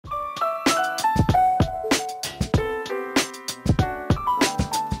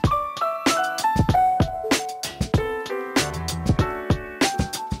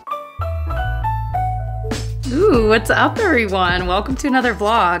what's up everyone? Welcome to another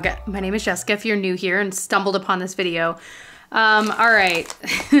vlog. My name is Jessica if you're new here and stumbled upon this video. All right,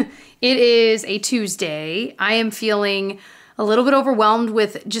 it is a Tuesday. I am feeling a little bit overwhelmed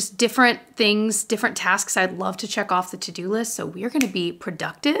with just different things, different tasks I'd love to check off the to-do list. So we are gonna be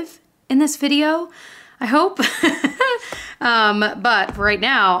productive in this video, I hope. But for right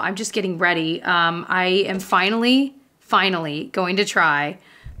now, I'm just getting ready. I am finally going to try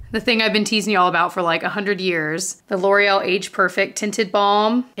the thing I've been teasing y'all about for like 100 years, the L'Oreal Age Perfect Tinted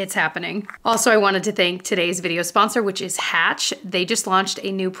Balm. It's happening. Also, I wanted to thank today's video sponsor, which is Hatch. They just launched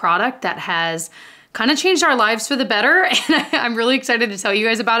a new product that has kind of changed our lives for the better, and I'm really excited to tell you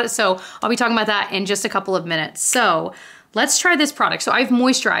guys about it. So I'll be talking about that in just a couple of minutes. So let's try this product. So I've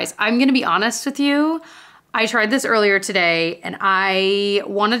moisturized. I'm gonna be honest with you. I tried this earlier today and I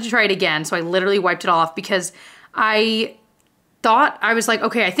wanted to try it again. So I literally wiped it off because I thought, I was like,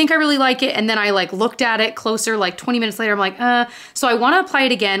 okay, I think I really like it. And then I like looked at it closer, like 20 minutes later, I'm like, So I wanna apply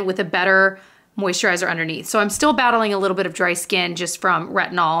it again with a better moisturizer underneath. So I'm still battling a little bit of dry skin just from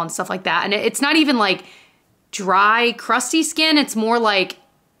retinol and stuff like that. And it's not even like dry, crusty skin. It's more like,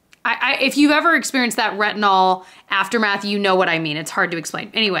 if you've ever experienced that retinol aftermath, you know what I mean. It's hard to explain.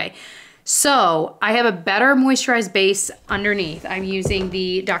 Anyway, so I have a better moisturized base underneath. I'm using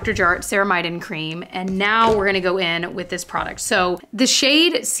the Dr. Jart Ceramidin Cream, and now we're gonna go in with this product. So the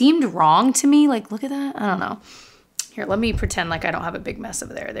shade seemed wrong to me. Like, look at that, I don't know. Here, let me pretend like I don't have a big mess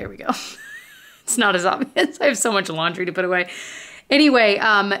over there. There we go. It's not as obvious. I have so much laundry to put away. Anyway,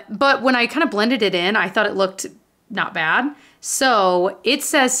 but when I kind of blended it in, I thought it looked not bad. So it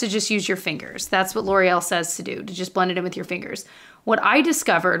says to just use your fingers. That's what L'Oreal says to do, to just blend it in with your fingers. What I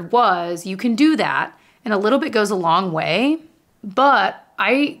discovered was you can do that and a little bit goes a long way, but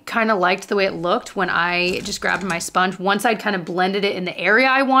I kind of liked the way it looked when I just grabbed my sponge. Once I'd kind of blended it in the area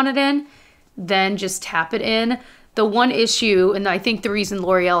I wanted in, then just tap it in. The one issue, and I think the reason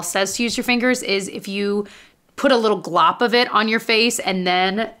L'Oreal says to use your fingers, is if you put a little glop of it on your face and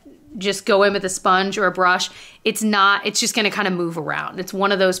then just go in with a sponge or a brush, it's just gonna kind of move around. It's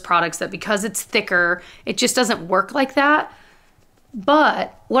one of those products that because it's thicker, it just doesn't work like that.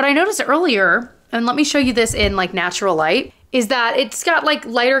 But what I noticed earlier, and let me show you this in like natural light, is that it's got like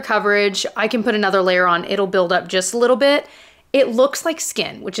lighter coverage. I can put another layer on, it'll build up just a little bit. It looks like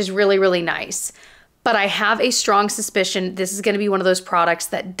skin, which is really, really nice. But I have a strong suspicion this is gonna be one of those products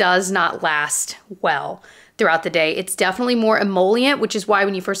that does not last well throughout the day. It's definitely more emollient, which is why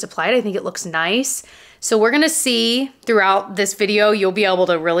when you first apply it, I think it looks nice. So we're gonna see throughout this video, you'll be able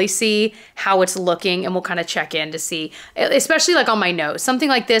to really see how it's looking, and we'll kind of check in to see, especially like on my nose, something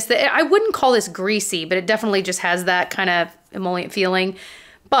like this, that I wouldn't call this greasy, but it definitely just has that kind of emollient feeling.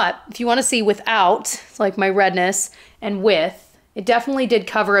 But if you wanna see without, like my redness, and with, it definitely did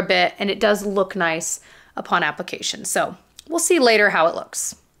cover a bit, and it does look nice upon application. So we'll see later how it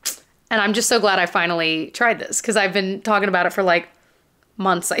looks. And I'm just so glad I finally tried this because I've been talking about it for like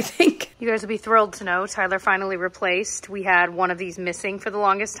months, I think. You guys will be thrilled to know Tyler finally replaced. We had one of these missing for the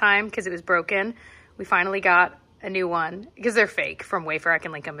longest time because it was broken. We finally got a new one because they're fake from Wayfair. I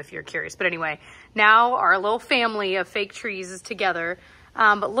can link them if you're curious. But anyway, now our little family of fake trees is together.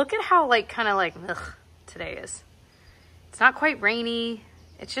 But look at how like kind of like today is. It's not quite rainy.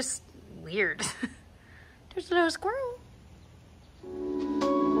 It's just weird. There's a little squirrel.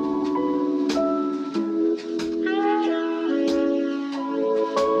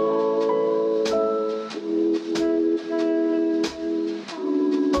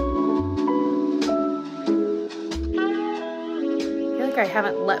 I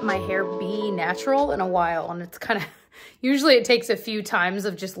haven't let my hair be natural in a while, and it's kind of, usually it takes a few times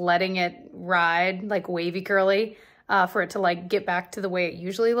of just letting it ride like wavy curly for it to like get back to the way it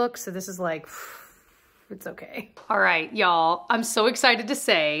usually looks. So this is like, it's okay. All right, y'all, I'm so excited to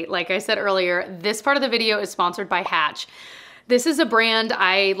say, like I said earlier, this part of the video is sponsored by Hatch. This is a brand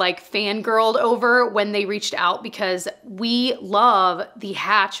I like fangirled over when they reached out because we love the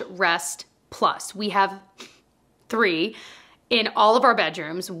Hatch Rest Plus. We have 3 in all of our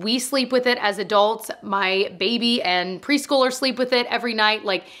bedrooms. We sleep with it as adults. My baby and preschooler sleep with it every night.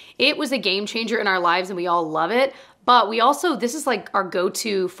 Like, it was a game changer in our lives and we all love it. But we also, this is like our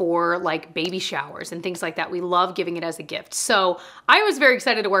go-to for like baby showers and things like that. We love giving it as a gift. So I was very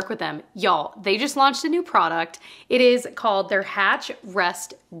excited to work with them. Y'all, they just launched a new product. It is called their Hatch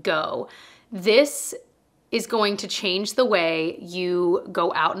Rest Go. This is going to change the way you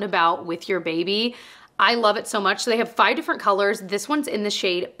go out and about with your baby. I love it so much. So they have 5 different colors. This one's in the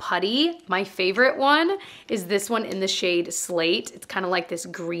shade Putty. My favorite one is this one in the shade Slate. It's kind of like this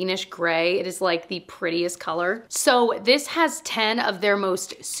greenish gray. It is like the prettiest color. So this has 10 of their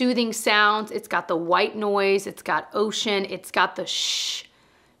most soothing sounds. It's got the white noise, it's got ocean, it's got the shh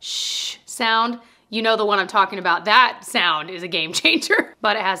sound. You know the one I'm talking about. That sound is a game changer.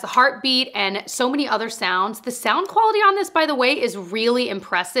 But it has the heartbeat and so many other sounds. The sound quality on this, by the way, is really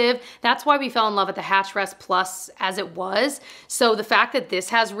impressive. That's why we fell in love with the Hatch Rest Plus as it was. So the fact that this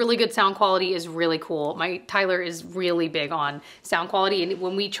has really good sound quality is really cool. Tyler is really big on sound quality. And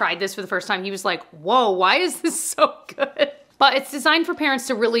when we tried this for the first time, he was like, whoa, why is this so good? But it's designed for parents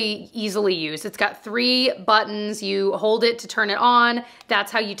to really easily use. It's got 3 buttons. You hold it to turn it on.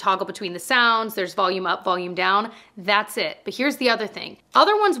 That's how you toggle between the sounds. There's volume up, volume down. That's it. But here's the other thing.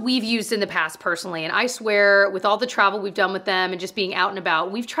 Other ones we've used in the past personally, and I swear with all the travel we've done with them and just being out and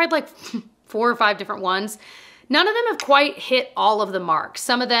about, we've tried like 4 or 5 different ones. None of them have quite hit all of the marks.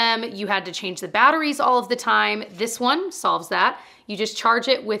 Some of them you had to change the batteries all of the time. This one solves that. You just charge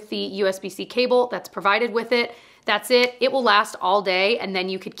it with the USB-C cable that's provided with it. That's it. It will last all day, and then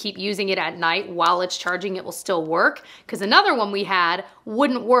you could keep using it at night while it's charging. It will still work, because another one we had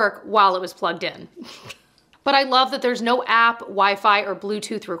wouldn't work while it was plugged in. But I love that there's no app, Wi-Fi, or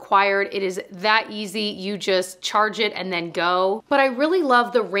Bluetooth required. It is that easy. You just charge it and then go. But I really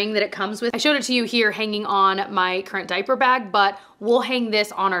love the ring that it comes with. I showed it to you here hanging on my current diaper bag, but we'll hang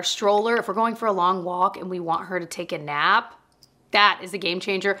this on our stroller if we're going for a long walk and we want her to take a nap. That is a game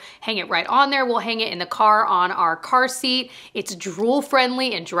changer. Hang it right on there. We'll hang it in the car on our car seat. It's drool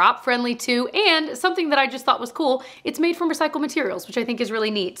friendly and drop friendly too. And something that I just thought was cool, it's made from recycled materials, which I think is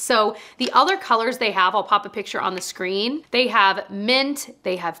really neat. So the other colors they have, I'll pop a picture on the screen. They have mint,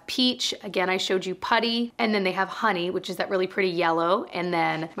 they have peach. Again, I showed you putty. And then they have honey, which is that really pretty yellow. And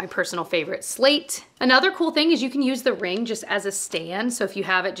then my personal favorite, slate. Another cool thing is you can use the ring just as a stand. So if you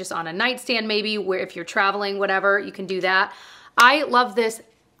have it just on a nightstand maybe, where if you're traveling, whatever, you can do that. I love this.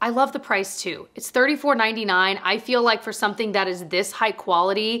 I love the price too. It's $34.99. I feel like for something that is this high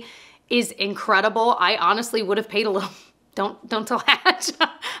quality is incredible. I honestly would have paid a little, don't tell Hatch.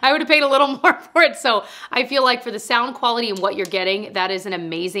 I would have paid a little more for it. So I feel like for the sound quality and what you're getting, that is an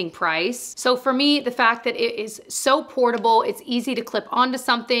amazing price. So for me, the fact that it is so portable, it's easy to clip onto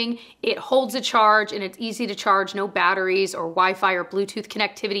something, it holds a charge, and it's easy to charge, no batteries or Wi-Fi or Bluetooth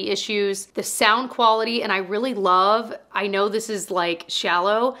connectivity issues. The sound quality, and I really love, I know this is like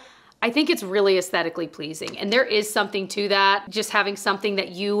shallow, I think it's really aesthetically pleasing. And there is something to that, just having something that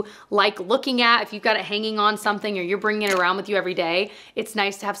you like looking at. If you've got it hanging on something or you're bringing it around with you every day, it's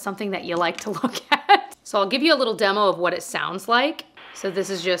nice to have something that you like to look at. So I'll give you a little demo of what it sounds like. So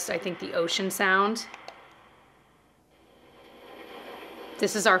this is just, I think, the ocean sound.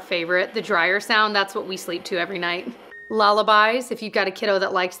 This is our favorite, the dryer sound. That's what we sleep to every night. Lullabies, if you've got a kiddo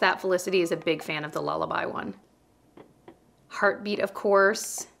that likes that, Felicity is a big fan of the lullaby one. Heartbeat, of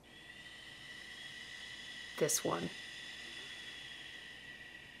course. This one.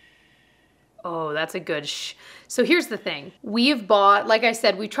 Oh, that's a good shh. So here's the thing. We have bought, like I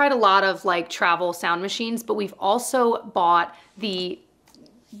said, we've tried a lot of like travel sound machines, but we've also bought the,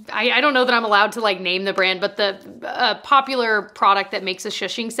 I don't know that I'm allowed to like name the brand, but the popular product that makes a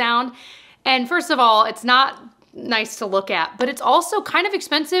shushing sound. And first of all, it's not nice to look at, but it's also kind of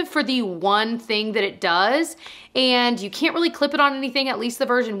expensive for the one thing that it does, and you can't really clip it on anything, at least the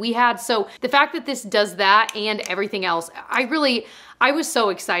version we had. So the fact that this does that and everything else, I was so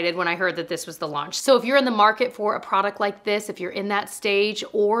excited when I heard that this was the launch. So if you're in the market for a product like this, if you're in that stage,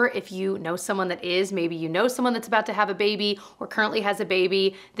 or if you know someone that is, maybe you know someone that's about to have a baby or currently has a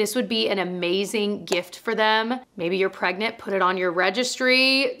baby, this would be an amazing gift for them. Maybe you're pregnant, put it on your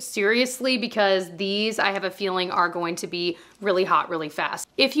registry, seriously, because these, I have a feeling, are going to be really hot really fast.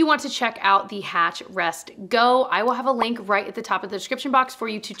 If you want to check out the Hatch Rest Go, I will have a link right at the top of the description box for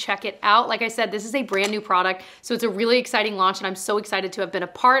you to check it out. Like I said, this is a brand new product, so it's a really exciting launch, and I'm so excited to have been a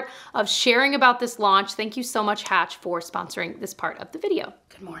part of sharing about this launch. Thank you so much, Hatch, for sponsoring this part of the video.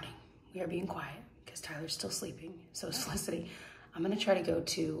 Good morning. We are being quiet because Tyler's still sleeping. So is Felicity. I'm gonna try to go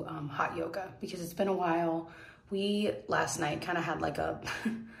to hot yoga because it's been a while. We last night kind of had like a,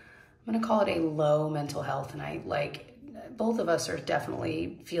 I'm gonna call it a low mental health night. Like, both of us are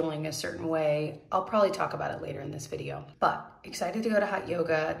definitely feeling a certain way. I'll probably talk about it later in this video, but excited to go to hot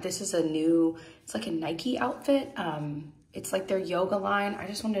yoga. This is a new, it's like a Nike outfit. It's like their yoga line. I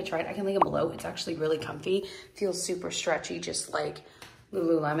just wanted to try it. I can link it below. It's actually really comfy. Feels super stretchy, just like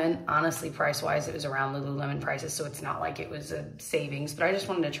Lululemon. Honestly, price-wise, it was around Lululemon prices, so it's not like it was a savings, but I just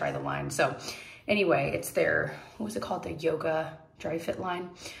wanted to try the line. So anyway, it's their, what was it called? The yoga dry fit line.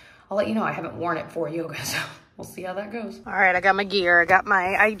 I'll let you know. I haven't worn it for yoga, so we'll see how that goes. All right, I got my gear.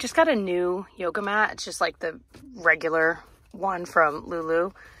 I just got a new yoga mat. It's just like the regular one from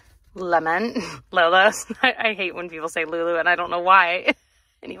Lola's. I hate when people say Lulu and I don't know why.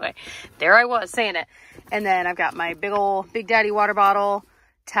 Anyway, there I was saying it. And then I've got my Big Daddy water bottle,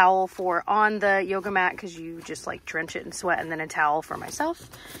 towel for on the yoga mat because you just like drench it in sweat, and then a towel for myself.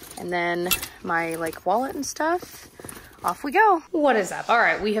 And then my like wallet and stuff. Off we go. What is up? All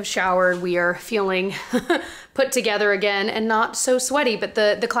right, we have showered. We are feeling put together again and not so sweaty, but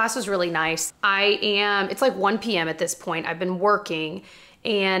the class was really nice. It's like 1 p.m. at this point. I've been working,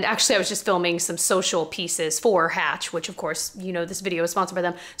 and actually I was just filming some social pieces for Hatch, which of course, you know, this video is sponsored by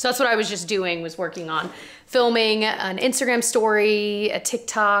them. So that's what I was just doing, was working on filming an Instagram story, a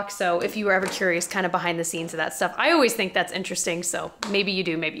TikTok. So if you were ever curious kind of behind the scenes of that stuff, I always think that's interesting. So maybe you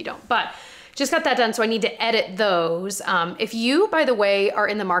do, maybe you don't, but just got that done, so I need to edit those. If you, by the way, are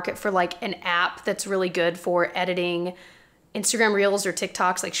in the market for like an app that's really good for editing Instagram Reels or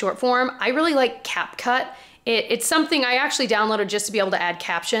TikToks, like short form, I really like CapCut. It's something I actually downloaded just to be able to add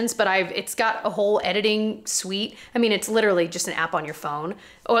captions, but it's got a whole editing suite. I mean, it's literally just an app on your phone.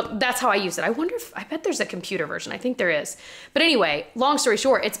 Oh, that's how I use it. I bet there's a computer version. I think there is. But anyway, long story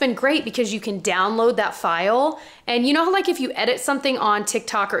short, it's been great because you can download that file. And you know how like if you edit something on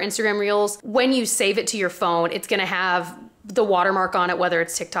TikTok or Instagram Reels, when you save it to your phone, it's gonna have the watermark on it, whether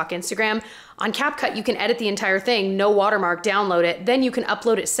it's TikTok, Instagram. On CapCut, you can edit the entire thing, no watermark, download it. Then you can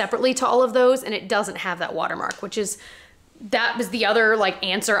upload it separately to all of those, and it doesn't have that watermark, that was the other like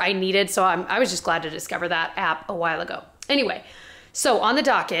answer I needed. So I was just glad to discover that app a while ago. Anyway, so on the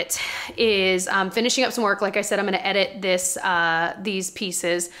docket is finishing up some work. Like I said, I'm gonna edit these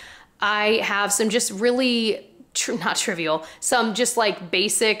pieces. I have some just really not trivial, some just like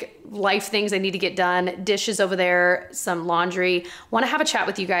basic life things I need to get done, dishes over there, some laundry. Want to have a chat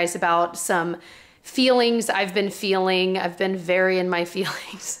with you guys about some feelings I've been feeling. I've been very in my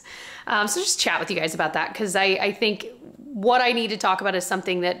feelings. So just chat with you guys about that, because I think what I need to talk about is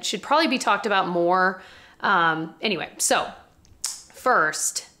something that should probably be talked about more. Anyway, so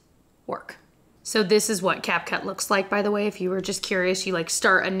first, work. So this is what CapCut looks like, by the way. If you were just curious, you like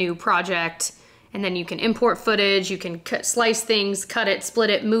start a new project, and then you can import footage, you can slice things, cut it, split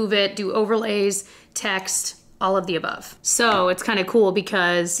it, move it, do overlays, text, all of the above. So it's kind of cool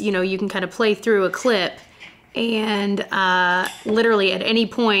because, you know, you can kind of play through a clip, and literally at any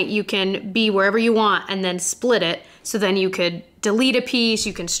point you can be wherever you want and then split it. So then you could delete a piece,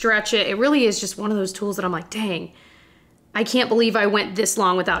 you can stretch it. It really is just one of those tools that I'm like, dang, I can't believe I went this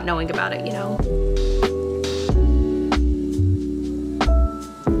long without knowing about it, you know?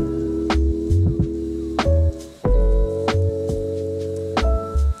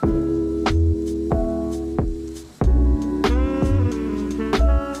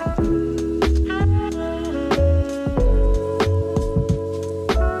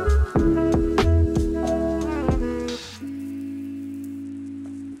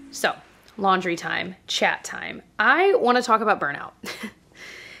 Laundry time, chat time. I want to talk about burnout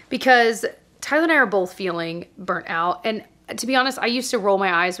because Tyler and I are both feeling burnt out. And to be honest, I used to roll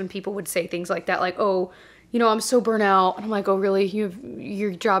my eyes when people would say things like that, like, oh, you know, I'm so burnt out. And I'm like, oh, really?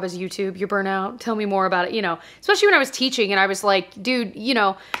 Your job is YouTube, you're burnt out? Tell me more about it, you know, especially when I was teaching and I was like, dude, you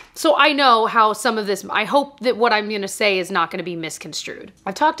know, so I know how some of this, I hope that what I'm going to say is not going to be misconstrued.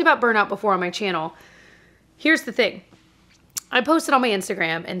 I've talked about burnout before on my channel. Here's the thing. I posted on my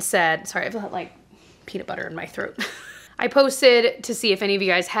Instagram and said, sorry, I've got like peanut butter in my throat. I posted to see if any of you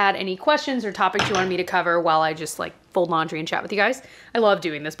guys had any questions or topics you wanted me to cover while I just like fold laundry and chat with you guys. I love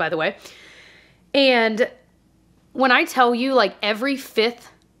doing this, by the way. And when I tell you like every 5th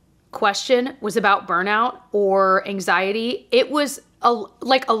question was about burnout or anxiety, it was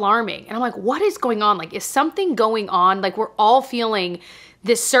like alarming. And I'm like, what is going on? Like, is something going on? Like, we're all feeling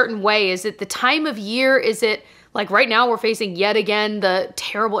this certain way. Is it the time of year? Is it like right now we're facing yet again the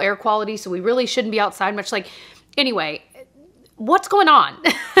terrible air quality, so we really shouldn't be outside much? Like, anyway, what's going on?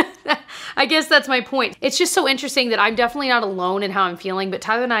 I guess that's my point. It's just so interesting that I'm definitely not alone in how I'm feeling, but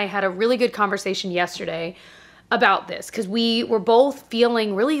Tyler and I had a really good conversation yesterday about this because we were both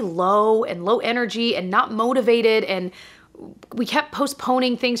feeling really low and low energy and not motivated, and we kept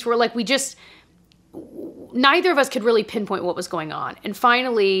postponing things. We're like, neither of us could really pinpoint what was going on. And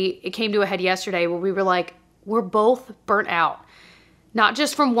finally, it came to a head yesterday where we were like, we're both burnt out, not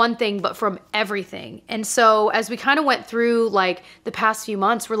just from one thing, but from everything. And so as we kind of went through like the past few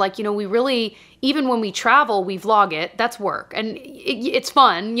months, we're like, you know, we really, even when we travel, we vlog it. That's work. And it's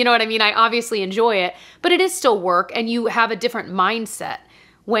fun. You know what I mean? I obviously enjoy it, but it is still work. And you have a different mindset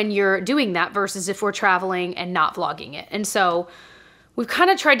when you're doing that versus if we're traveling and not vlogging it. And so we've kind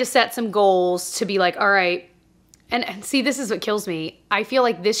of tried to set some goals to be like, all right, and see, this is what kills me. I feel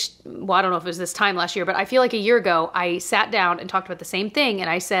like well, I don't know if it was this time last year, but I feel like a year ago, I sat down and talked about the same thing. And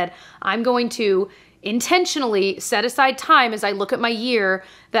I said, I'm going to intentionally set aside time as I look at my year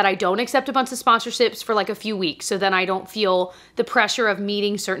that I don't accept a bunch of sponsorships for like a few weeks. So then I don't feel the pressure of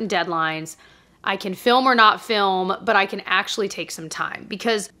meeting certain deadlines. I can film or not film, but I can actually take some time,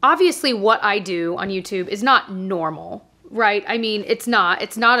 because obviously what I do on YouTube is not normal. Right? I mean, it's not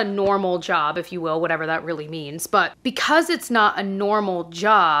a normal job, if you will, whatever that really means. But because it's not a normal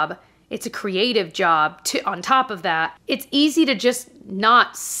job, it's a creative job on top of that, it's easy to just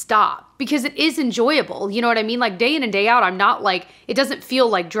not stop because it is enjoyable. You know what I mean? Like day in and day out, I'm not like, it doesn't feel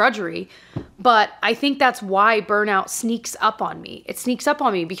like drudgery, but I think that's why burnout sneaks up on me. It sneaks up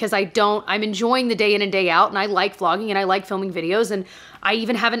on me because I'm enjoying the day in and day out, and I like vlogging and I like filming videos, and I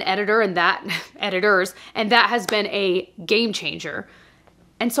even have an editor and that has been a game changer.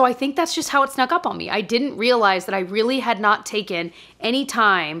 And so I think that's just how it snuck up on me. I didn't realize that I really had not taken any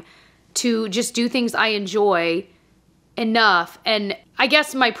time to just do things I enjoy enough. And I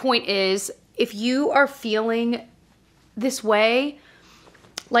guess my point is, if you are feeling this way,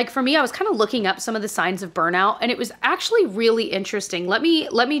 like for me, I was kind of looking up some of the signs of burnout, and it was actually really interesting. Let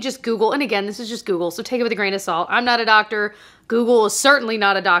me just Google, and again, this is just Google, so take it with a grain of salt. I'm not a doctor. Google is certainly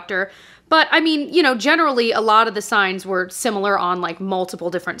not a doctor. But I mean, you know, generally a lot of the signs were similar on like multiple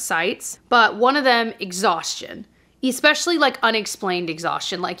different sites. But one of them, exhaustion. Especially like unexplained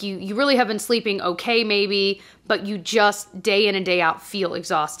exhaustion. Like you really have been sleeping okay maybe, but you just day in and day out feel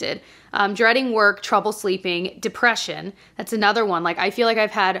exhausted. Dreading work, trouble sleeping, depression. That's another one. Like I feel like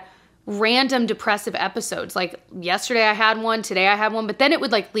I've had random depressive episodes. Like yesterday I had one, today I had one, but then it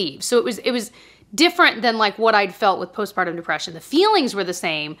would like leave. So it was different than like what I'd felt with postpartum depression. The feelings were the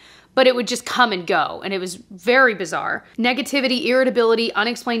same, but it would just come and go, and it was very bizarre. Negativity, irritability,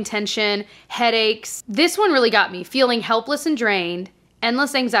 unexplained tension, headaches. This one really got me. Feeling helpless and drained,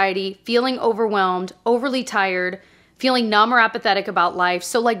 endless anxiety, feeling overwhelmed, overly tired, feeling numb or apathetic about life.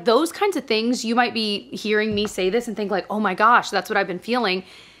 So like those kinds of things, you might be hearing me say this and think like, oh my gosh, that's what I've been feeling.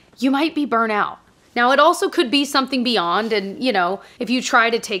 You might be burnout. Now, it also could be something beyond, and you know, if you try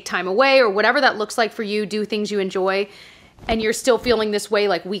to take time away or whatever that looks like for you, do things you enjoy, and you're still feeling this way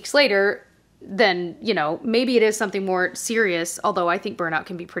like weeks later, then, you know, maybe it is something more serious, although I think burnout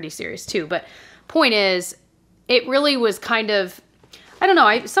can be pretty serious too. But point is, it really was kind of, I don't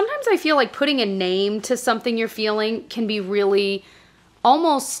know, sometimes I feel like putting a name to something you're feeling can be really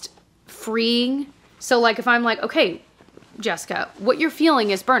almost freeing. So like if I'm like, okay, Jessica, what you're feeling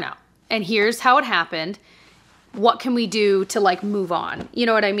is burnout, and here's how it happened. What can we do to like move on? You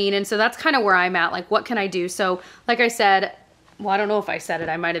know what I mean? And so that's kind of where I'm at. Like, what can I do? So like I said, well, I don't know if I said it,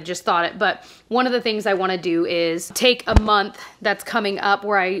 I might've just thought it, but one of the things I want to do is take a month that's coming up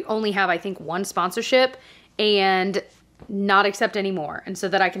where I only have, I think, one sponsorship and not accept any more. And so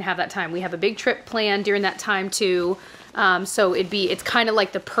that I can have that time. We have a big trip planned during that time too. So it's kind of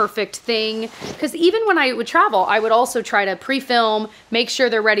like the perfect thing, because even when I would travel, I would also try to pre-film, make sure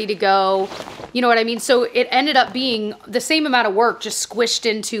they're ready to go. You know what I mean? So it ended up being the same amount of work, just squished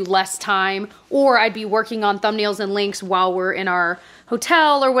into less time, or I'd be working on thumbnails and links while we're in our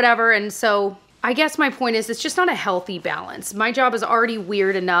hotel or whatever. And so I guess my point is, it's just not a healthy balance. My job is already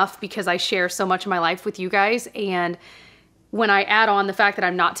weird enough because I share so much of my life with you guys. And when I add on the fact that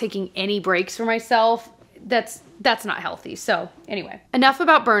I'm not taking any breaks for myself, that's not healthy. So anyway, enough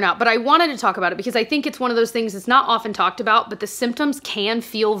about burnout, but I wanted to talk about it because I think it's one of those things that's not often talked about, but the symptoms can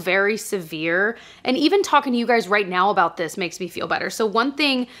feel very severe. And even talking to you guys right now about this makes me feel better. So one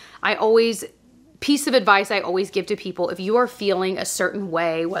thing piece of advice I always give to people, if you are feeling a certain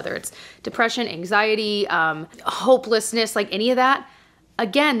way, whether it's depression, anxiety, hopelessness, like any of that,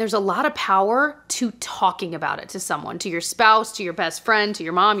 again, there's a lot of power to talking about it to someone, to your spouse, to your best friend, to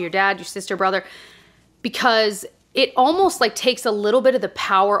your mom, your dad, your sister, brother, because it almost like takes a little bit of the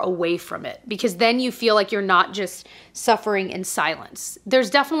power away from it, because then you feel like you're not just suffering in silence.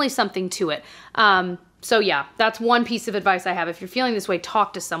 There's definitely something to it. So yeah, that's one piece of advice I have. If you're feeling this way,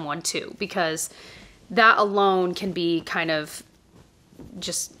 talk to someone too, because that alone can be kind of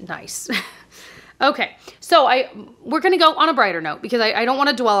just nice. Okay, so we're gonna go on a brighter note, because I don't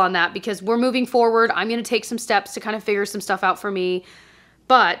wanna dwell on that, because we're moving forward. I'm gonna take some steps to kind of figure some stuff out for me.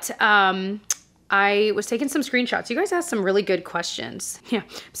 But I was taking some screenshots. You guys asked some really good questions. Yeah,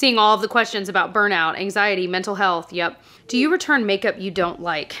 I'm seeing all of the questions about burnout, anxiety, mental health. Yep. Do you return makeup you don't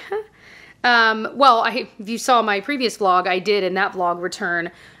like? Well, if you saw my previous vlog, I did in that vlog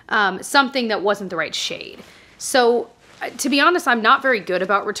return something that wasn't the right shade. So to be honest, I'm not very good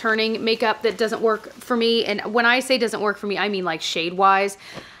about returning makeup that doesn't work for me. And when I say doesn't work for me, I mean like shade wise.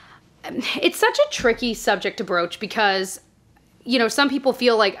 It's such a tricky subject to broach because, you know, some people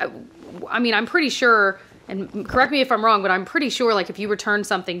feel like, I mean, I'm pretty sure, and correct me if I'm wrong, but I'm pretty sure like if you return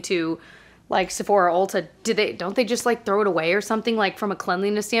something to like Sephora or Ulta, don't they just like throw it away or something, like from a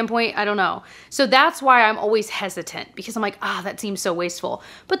cleanliness standpoint? I don't know. So that's why I'm always hesitant, because I'm like, that seems so wasteful.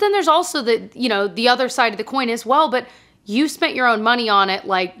 But then there's also the, you know, the other side of the coin as well, but you spent your own money on it.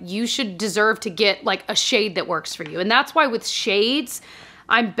 Like you should deserve to get like a shade that works for you. And that's why with shades,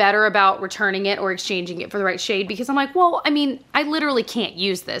 I'm better about returning it or exchanging it for the right shade, because I'm like, well, I mean, I literally can't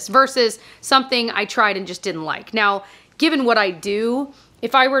use this versus something I tried and just didn't like. Now, given what I do,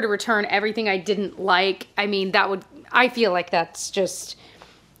 if I were to return everything I didn't like, I mean, I feel like that's just,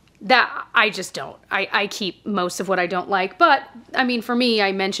 that I just don't. I keep most of what I don't like. But, I mean, for me,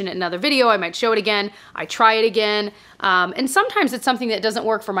 I mentioned it in another video. I might show it again. I try it again. And sometimes it's something that doesn't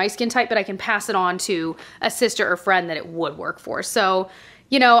work for my skin type, but I can pass it on to a sister or friend that it would work for. So,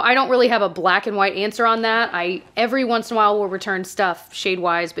 you know, I don't really have a black and white answer on that. I, every once in a while, will return stuff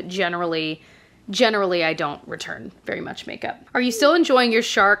shade-wise, but generally I don't return very much makeup. Are you still enjoying your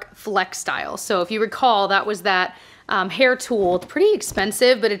Shark Flex style? So if you recall, that was that hair tool. It's pretty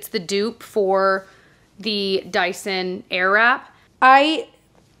expensive, but it's the dupe for the Dyson Airwrap. I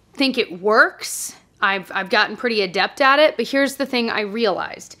think it works. I've gotten pretty adept at it, but here's the thing I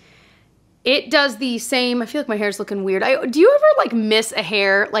realized. It does the same, I feel like my hair's looking weird. Do you ever like miss a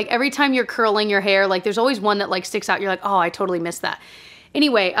hair? Like every time you're curling your hair, like there's always one that like sticks out. You're like, oh, I totally missed that.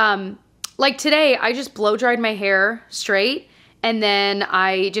 Anyway, like today, I just blow dried my hair straight, and then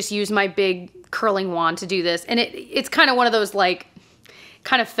I just used my big curling wand to do this. And it's kind of one of those like,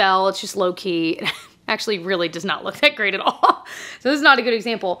 kind of fell, it's just low key. It actually really does not look that great at all. So this is not a good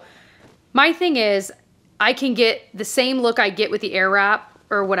example. My thing is, I can get the same look I get with the Airwrap,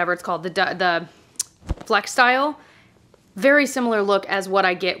 or whatever it's called, the Flex style. Very similar look as what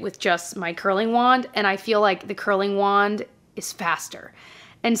I get with just my curling wand. And I feel like the curling wand is faster.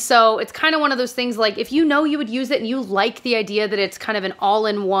 And so it's kind of one of those things, like if you know you would use it and you like the idea that it's kind of an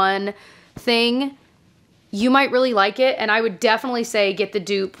all-in-one thing, you might really like it. And I would definitely say get the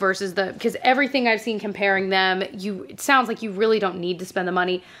dupe versus because everything I've seen comparing them, it sounds like you really don't need to spend the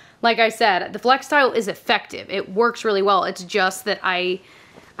money. Like I said, the Flex style is effective. It works really well. It's just that I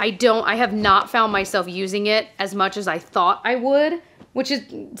have not found myself using it as much as I thought I would, which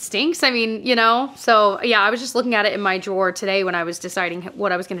stinks. I mean, you know, so yeah, I was just looking at it in my drawer today when I was deciding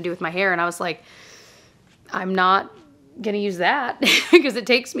what I was going to do with my hair. And I was like, I'm not going to use that because it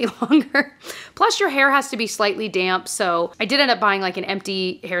takes me longer. Plus your hair has to be slightly damp. So I did end up buying like an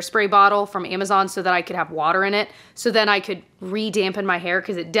empty hairspray bottle from Amazon so that I could have water in it. So then I could re-dampen my hair,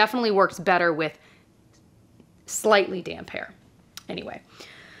 because it definitely works better with slightly damp hair. Anyway.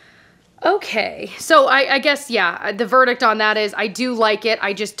 Okay, so I guess, yeah, the verdict on that is I do like it.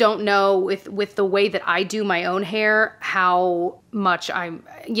 I just don't know with the way that I do my own hair, how much I'm,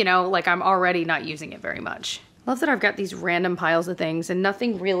 you know, like I'm already not using it very much. Love that I've got these random piles of things and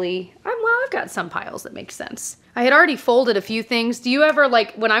nothing really, well, I've got some piles that make sense. I had already folded a few things. Do you ever,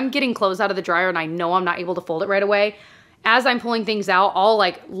 like, when I'm getting clothes out of the dryer and I know I'm not able to fold it right away, as I'm pulling things out, I'll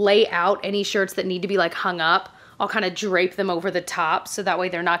like lay out any shirts that need to be like hung up. I'll kind of drape them over the top so that way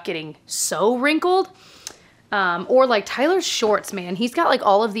they're not getting so wrinkled. Or like Tyler's shorts, man. He's got like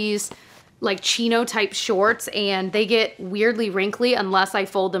all of these like chino type shorts and they get weirdly wrinkly unless I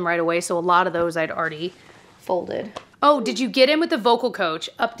fold them right away. So a lot of those I'd already folded. Oh, did you get in with the vocal coach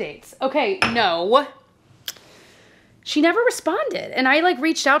updates? Okay, no. She never responded. And I like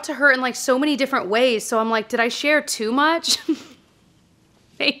reached out to her in like so many different ways. So I'm like, did I share too much?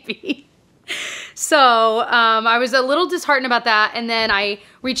 Maybe. So I was a little disheartened about that. And then I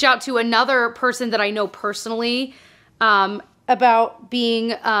reached out to another person that I know personally about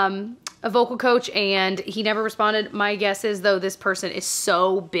being a vocal coach, and he never responded. My guess is, though, this person is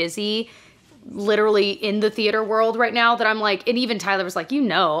so busy literally in the theater world right now that I'm like, and even Tyler was like, you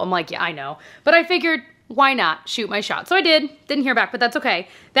know, I'm like, yeah, I know. But I figured, why not shoot my shot? So I didn't hear back, but that's okay.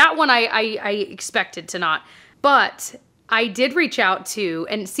 That one I expected to not. But I did reach out to,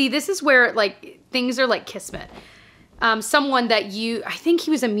 and see, this is where like things are like kismet. Someone that I think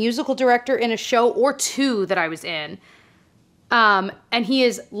he was a musical director in a show or two that I was in. And he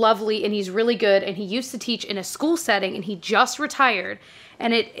is lovely and he's really good. And he used to teach in a school setting and he just retired.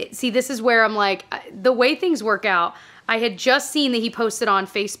 And see, this is where I'm like, the way things work out, I had just seen that he posted on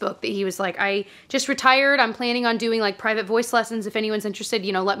Facebook that he was like, I just retired. I'm planning on doing like private voice lessons. If anyone's interested,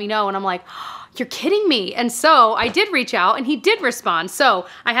 you know, let me know. And I'm like, oh, you're kidding me. And so I did reach out and he did respond. So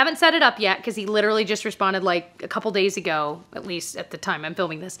I haven't set it up yet because he literally just responded like a couple days ago, at least at the time I'm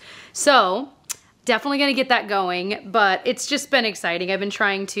filming this. So definitely going to get that going, but it's just been exciting. I've been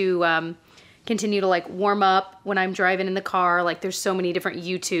trying to continue to like warm up when I'm driving in the car. Like there's so many different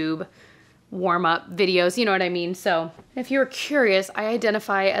YouTube warm up videos, you know what I mean? So if you're curious, I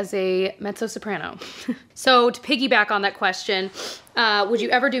identify as a mezzo soprano. So to piggyback on that question, would you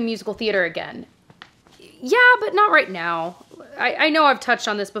ever do musical theater again? Yeah, but not right now. I know I've touched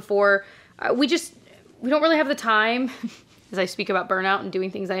on this before. We don't really have the time as I speak about burnout and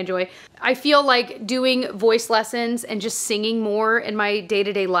doing things I enjoy. I feel like doing voice lessons and just singing more in my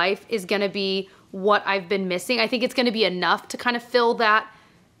day-to-day life is gonna be what I've been missing. I think it's gonna be enough to kind of fill that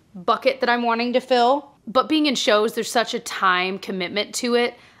bucket that I'm wanting to fill. But being in shows, there's such a time commitment to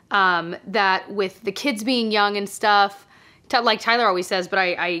it that with the kids being young and stuff, like Tyler always says, but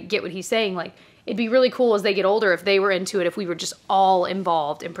I get what he's saying, like it'd be really cool as they get older if they were into it, if we were just all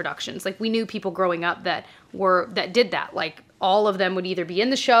involved in productions. Like we knew people growing up that did that. Like all of them would either be in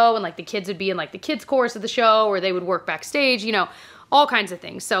the show and like the kids would be in like the kids chorus of the show, or they would work backstage, you know, all kinds of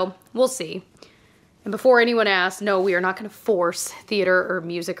things. So we'll see. And before anyone asks, no, we are not going to force theater or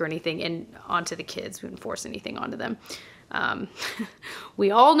music or anything onto the kids. We wouldn't force anything onto them. We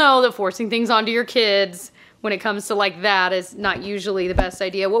all know that forcing things onto your kids when it comes to like that is not usually the best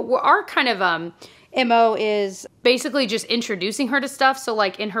idea. What our kind of MO is basically just introducing her to stuff. So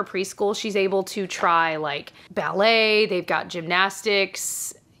like in her preschool, she's able to try like ballet. They've got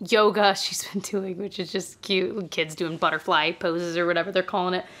gymnastics, yoga she's been doing, which is just cute. Kids doing butterfly poses or whatever they're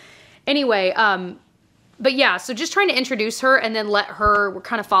calling it. Anyway, but yeah, so just trying to introduce her and then we're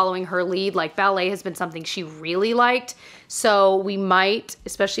kind of following her lead. Like ballet has been something she really liked. So we might,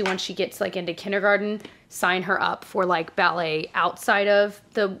 especially once she gets like into kindergarten, sign her up for like ballet outside of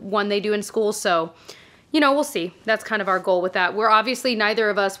the one they do in school. So, you know, we'll see. That's kind of our goal with that. We're obviously neither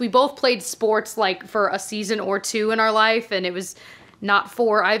of us, we both played sports like for a season or two in our life, and it was not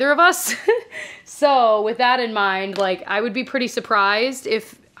for either of us. So with that in mind, like I would be pretty surprised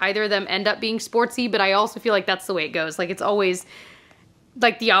if either of them end up being sportsy, but I also feel like that's the way it goes. Like it's always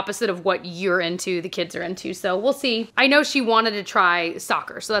like the opposite of what you're into, the kids are into. So we'll see. I know she wanted to try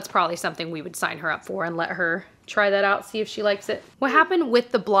soccer, so that's probably something we would sign her up for and let her try that out, see if she likes it. What happened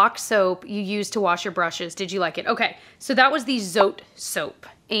with the block soap you used to wash your brushes? Did you like it? Okay, so that was the Zote soap.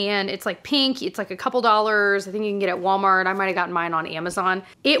 And it's like pink, it's like a couple dollars. I think you can get it at Walmart. I might've gotten mine on Amazon.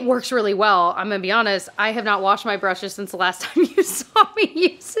 It works really well. I'm gonna be honest, I have not washed my brushes since the last time you saw me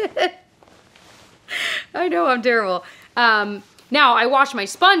use it. I know, I'm terrible. Now I wash my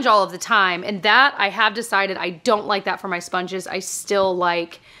sponge all of the time, and that I have decided I don't like that for my sponges. I still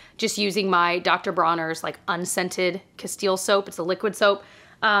like just using my Dr. Bronner's like unscented Castile soap. It's a liquid soap.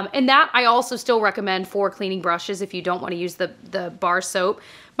 And that I also still recommend for cleaning brushes if you don't want to use the bar soap.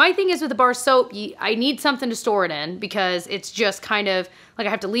 My thing is with the bar soap, I need something to store it in because it's just kind of like I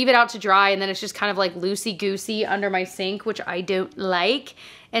have to leave it out to dry, and then it's just kind of like loosey-goosey under my sink, which I don't like.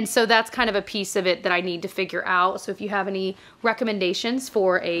 And so that's kind of a piece of it that I need to figure out. So if you have any recommendations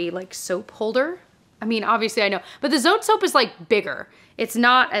for a like soap holder, I mean, obviously I know, but the Zote soap is like bigger. It's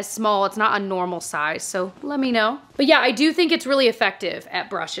not as small, it's not a normal size, so let me know. But yeah, I do think it's really effective at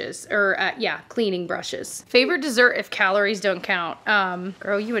brushes, or at, yeah, cleaning brushes. Favorite dessert if calories don't count.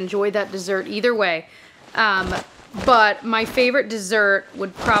 Girl, you enjoyed that dessert either way. But my favorite dessert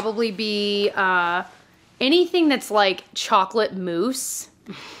would probably be anything that's like chocolate mousse.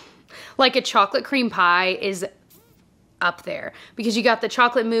 Like a chocolate cream pie is up there because you got the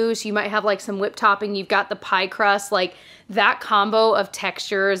chocolate mousse, you might have like some whipped topping, you've got the pie crust, like that combo of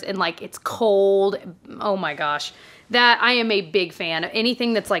textures, and like it's cold. Oh my gosh, that I am a big fan of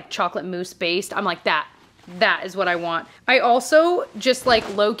anything that's like chocolate mousse based. I'm like that is what I want. I also just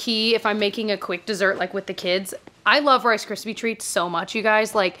like low key, if I'm making a quick dessert like with the kids, I love Rice Krispie treats so much, you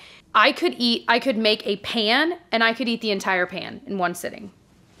guys. Like I could make a pan and I could eat the entire pan in one sitting.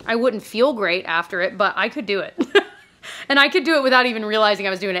 I wouldn't feel great after it, but I could do it. And I could do it without even realizing I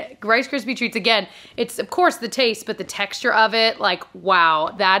was doing it. Rice Krispie treats, again, it's of course the taste, but the texture of it, like,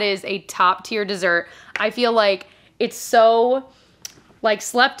 wow, that is a top tier dessert. I feel like it's so like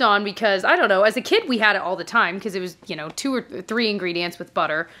slept on because, I don't know, as a kid we had it all the time because it was, you know, 2 or 3 ingredients with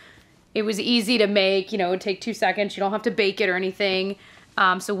butter. It was easy to make, you know, it would take 2 seconds. You don't have to bake it or anything.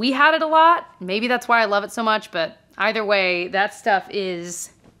 So we had it a lot. Maybe that's why I love it so much, but either way, that stuff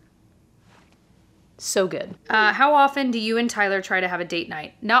is so good. How often do you and Tyler try to have a date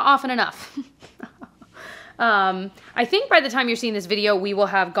night? Not often enough. I think by the time you're seeing this video, we will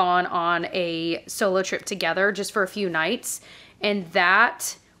have gone on a solo trip together just for a few nights. And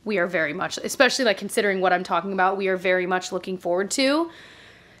that we are very much, especially like considering what I'm talking about, we are very much looking forward to.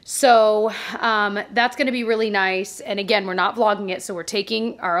 So that's going to be really nice. And again, we're not vlogging it, so we're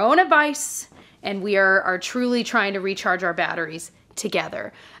taking our own advice and we are truly trying to recharge our batteries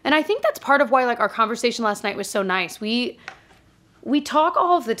together. And I think that's part of why like our conversation last night was so nice. We talk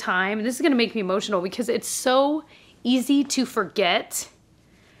all of the time, and this is going to make me emotional because it's so easy to forget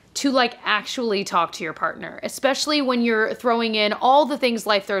to like actually talk to your partner, especially when you're throwing in all the things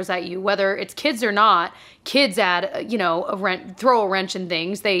life throws at you, whether it's kids or not. Kids add, you know, throw a wrench in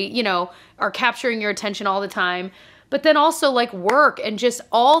things. They, you know, are capturing your attention all the time. But then also like work and just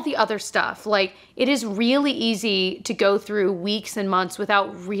all the other stuff. Like it is really easy to go through weeks and months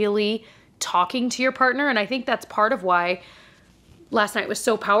without really talking to your partner. And I think that's part of why last night was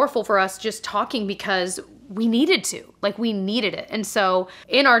so powerful for us, just talking, because we needed to, like we needed it. And so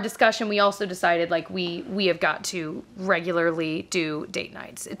in our discussion, we also decided like we have got to regularly do date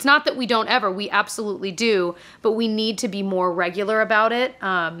nights. It's not that we don't ever, we absolutely do, but we need to be more regular about it,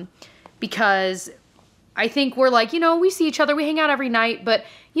 because I think we're like, you know, we see each other, we hang out every night, but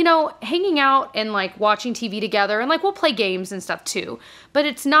you know, hanging out and like watching TV together, and like we'll play games and stuff too, but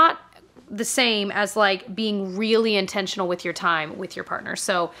it's not the same as like being really intentional with your time with your partner.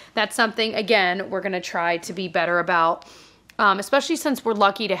 So that's something, again, we're going to try to be better about, especially since we're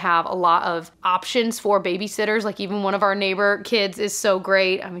lucky to have a lot of options for babysitters. Like even one of our neighbor kids is so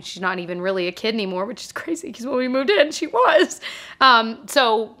great. I mean, she's not even really a kid anymore, which is crazy because when we moved in, she was.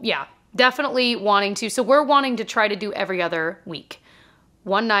 So yeah, definitely wanting to. So we're wanting to try to do every other week.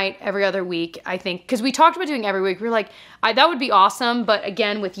 One night every other week, I think, because we talked about doing every week. We were like, that would be awesome. But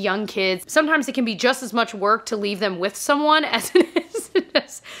again, with young kids, sometimes it can be just as much work to leave them with someone as it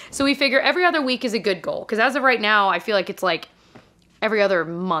is. So we figure every other week is a good goal. Because as of right now, I feel like it's like every other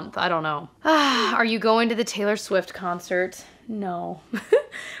month. I don't know. Are you going to the Taylor Swift concert? No.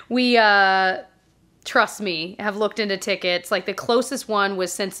 We, trust me, have looked into tickets. Like the closest one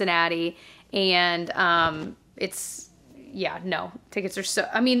was Cincinnati. And yeah, no, tickets are so,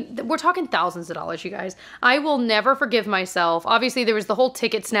 I mean, we're talking thousands of dollars, you guys. I will never forgive myself. Obviously, there was the whole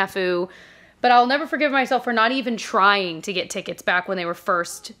ticket snafu, but I'll never forgive myself for not even trying to get tickets back when they were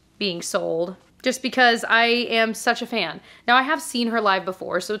first being sold, just because I am such a fan. Now, I have seen her live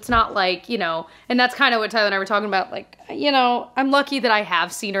before, so it's not like, you know, and that's kind of what Tyler and I were talking about. Like, you know, I'm lucky that I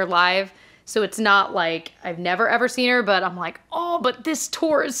have seen her live, so it's not like I've never ever seen her, but I'm like, oh, but this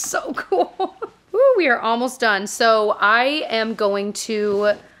tour is so cool. Ooh, we are almost done. So I am going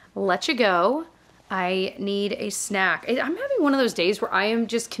to let you go. I need a snack. I'm having one of those days where I am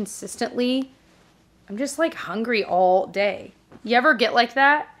just consistently, I'm just like hungry all day. You ever get like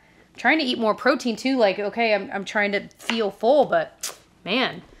that? I'm trying to eat more protein too. Like, okay, I'm trying to feel full, but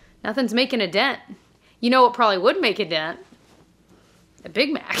man, nothing's making a dent. You know what probably would make a dent? A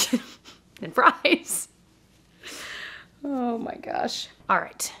Big Mac and fries. Oh my gosh. All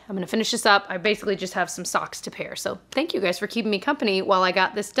right, I'm gonna finish this up. I basically just have some socks to pair. So thank you guys for keeping me company while I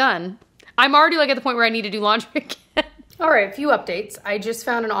got this done. I'm already like at the point where I need to do laundry again. All right, a few updates. I just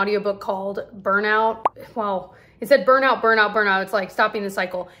found an audiobook called Burnout. Well, it said Burnout, Burnout, Burnout. It's like stopping the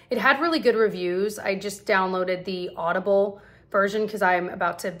cycle. It had really good reviews. I just downloaded the Audible version because I'm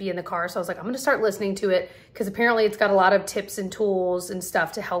about to be in the car. So I was like, I'm gonna start listening to it because apparently it's got a lot of tips and tools and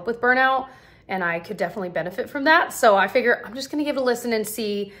stuff to help with burnout. And I could definitely benefit from that. So I figure I'm just gonna give it a listen and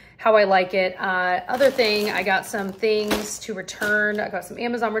see how I like it. Other thing, I got some things to return. I got some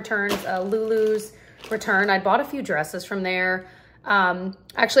Amazon returns, Lulu's return. I bought a few dresses from there.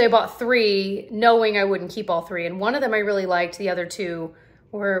 Actually, I bought 3 knowing I wouldn't keep all 3. And one of them I really liked. The other 2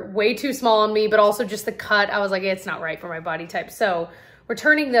 were way too small on me, but also just the cut. I was like, it's not right for my body type. So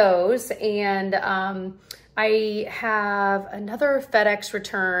returning those. And I have another FedEx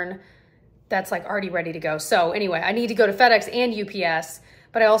return that's like already ready to go. So anyway, I need to go to FedEx and UPS,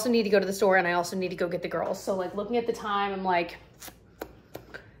 but I also need to go to the store and I also need to go get the girls. So like looking at the time, I'm like,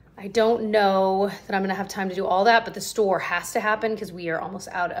 I don't know that I'm gonna have time to do all that, but the store has to happen because we are almost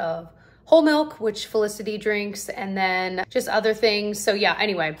out of whole milk, which Felicity drinks, and then just other things. So yeah,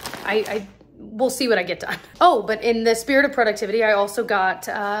 anyway, we'll see what I get done. Oh, but in the spirit of productivity, I also got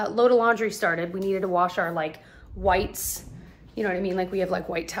a load of laundry started. We needed to wash our like whites. You know what I mean? Like we have like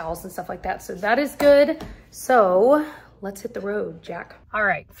white towels and stuff like that. So that is good. So let's hit the road, Jack. All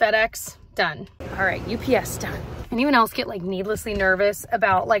right, FedEx, done. All right, UPS, done. Anyone else get like needlessly nervous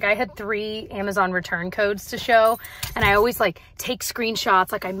about, like I had 3 Amazon return codes to show and I always like take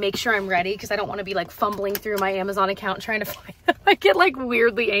screenshots. Like I make sure I'm ready because I don't want to be like fumbling through my Amazon account trying to find them. I get like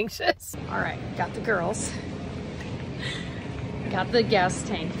weirdly anxious. All right, got the girls. got the gas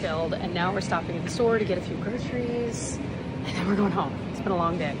tank filled, and now we're stopping at the store to get a few groceries, and then we're going home. It's been a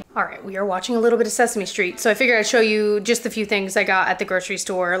long day. All right, we are watching a little bit of Sesame Street, so I figured I'd show you just a few things I got at the grocery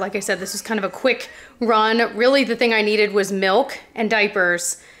store. Like I said, this was kind of a quick run. Really, the thing I needed was milk and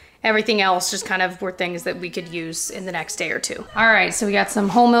diapers. Everything else just kind of were things that we could use in the next day or two. All right, so we got some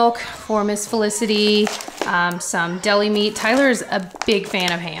whole milk for Miss Felicity, some deli meat. Tyler's a big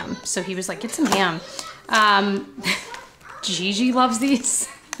fan of ham, so he was like, get some ham. Gigi loves these.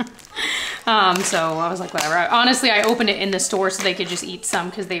 So I was like, whatever. Honestly, I opened it in the store so they could just eat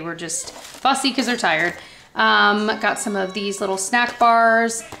some because they were just fussy because they're tired. Got some of these little snack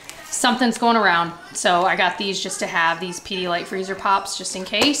bars. Something's going around. So I got these just to have these Pedialyte freezer pops just in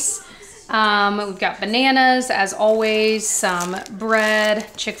case. We've got bananas, as always, some bread,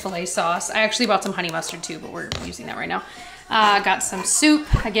 Chick-fil-A sauce. I actually bought some honey mustard too, but we're using that right now. Got some soup,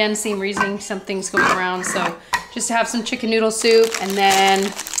 again, same reasoning, something's going around. So just to have some chicken noodle soup, and then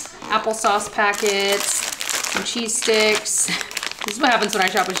applesauce packets, some cheese sticks. This is what happens when I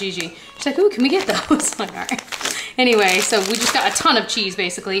shop with Gigi. She's like, ooh, can we get those? I'm like, all right. Anyway, so we just got a ton of cheese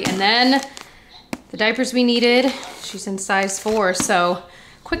basically, and then the diapers we needed. She's in size 4, so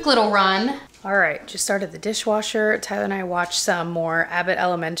quick little run. All right, just started the dishwasher. Tyler and I watched some more Abbott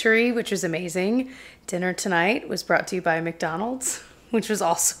Elementary, which was amazing. Dinner tonight was brought to you by McDonald's, which was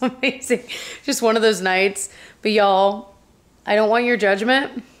also amazing. Just one of those nights. But y'all, I don't want your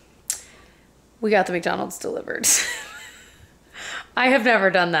judgment. We got the McDonald's delivered. I have never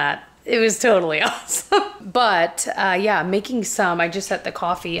done that. It was totally awesome. But yeah, making some, I just set the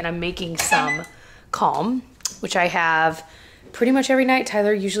coffee and I'm making some Calm, which I have pretty much every night.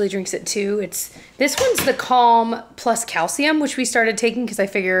 Tyler usually drinks it too. This one's the Calm plus calcium, which we started taking because I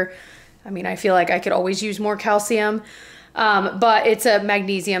figure, I feel like I could always use more calcium. But it's a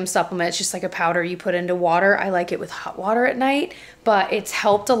magnesium supplement. It's just like a powder you put into water. I like it with hot water at night, but it's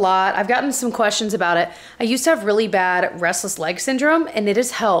helped a lot. I've gotten some questions about it. I used to have really bad restless leg syndrome, and it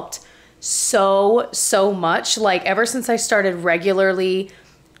has helped so much. Like ever since I started regularly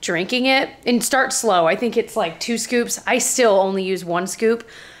drinking it, and start slow. I think it's like 2 scoops. I still only use 1 scoop.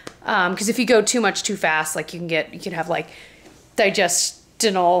 Cause if you go too much too fast, like you can have like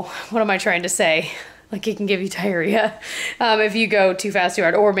digestional, what am I trying to say? Like it can give you diarrhea if you go too fast, too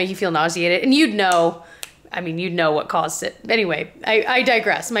hard, or make you feel nauseated. And you'd know what caused it. Anyway, I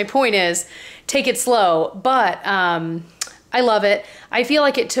digress. My point is, take it slow, but I love it. I feel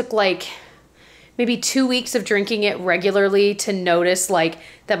like it took like maybe 2 weeks of drinking it regularly to notice like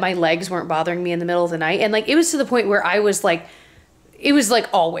that my legs weren't bothering me in the middle of the night. And like it was to the point where I was like, it was like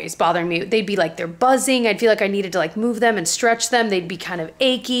always bothering me. They'd be like, they're buzzing. I'd feel like I needed to like move them and stretch them. They'd be kind of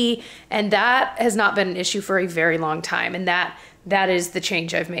achy. And that has not been an issue for a very long time. And that is the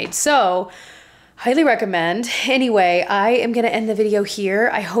change I've made. So highly recommend. Anyway, I am going to end the video here.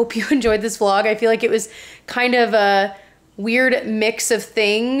 I hope you enjoyed this vlog. I feel like it was kind of a weird mix of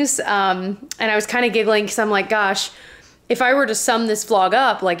things. And I was kind of giggling because I'm like, gosh, if I were to sum this vlog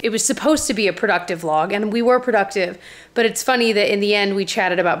up, like it was supposed to be a productive vlog and we were productive, but it's funny that in the end we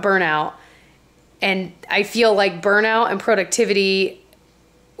chatted about burnout, and I feel like burnout and productivity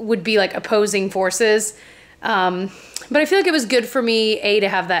would be like opposing forces. But I feel like it was good for me, A, to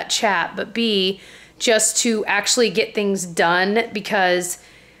have that chat, but B, just to actually get things done, because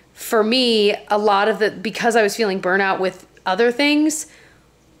for me, a lot of because I was feeling burnout with other things,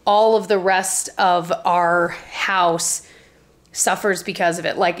 all of the rest of our house suffers because of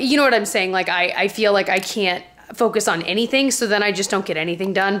it. Like, you know what I'm saying? Like, I feel like I can't focus on anything, so then I just don't get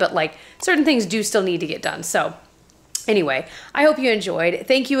anything done, but like certain things do still need to get done. So anyway, I hope you enjoyed.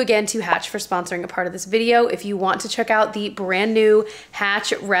 Thank you again to Hatch for sponsoring a part of this video. If you want to check out the brand new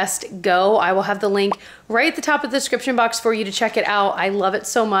Hatch Rest Go, I will have the link right at the top of the description box for you to check it out. I love it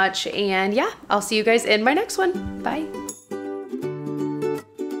so much. And yeah, I'll see you guys in my next one. Bye.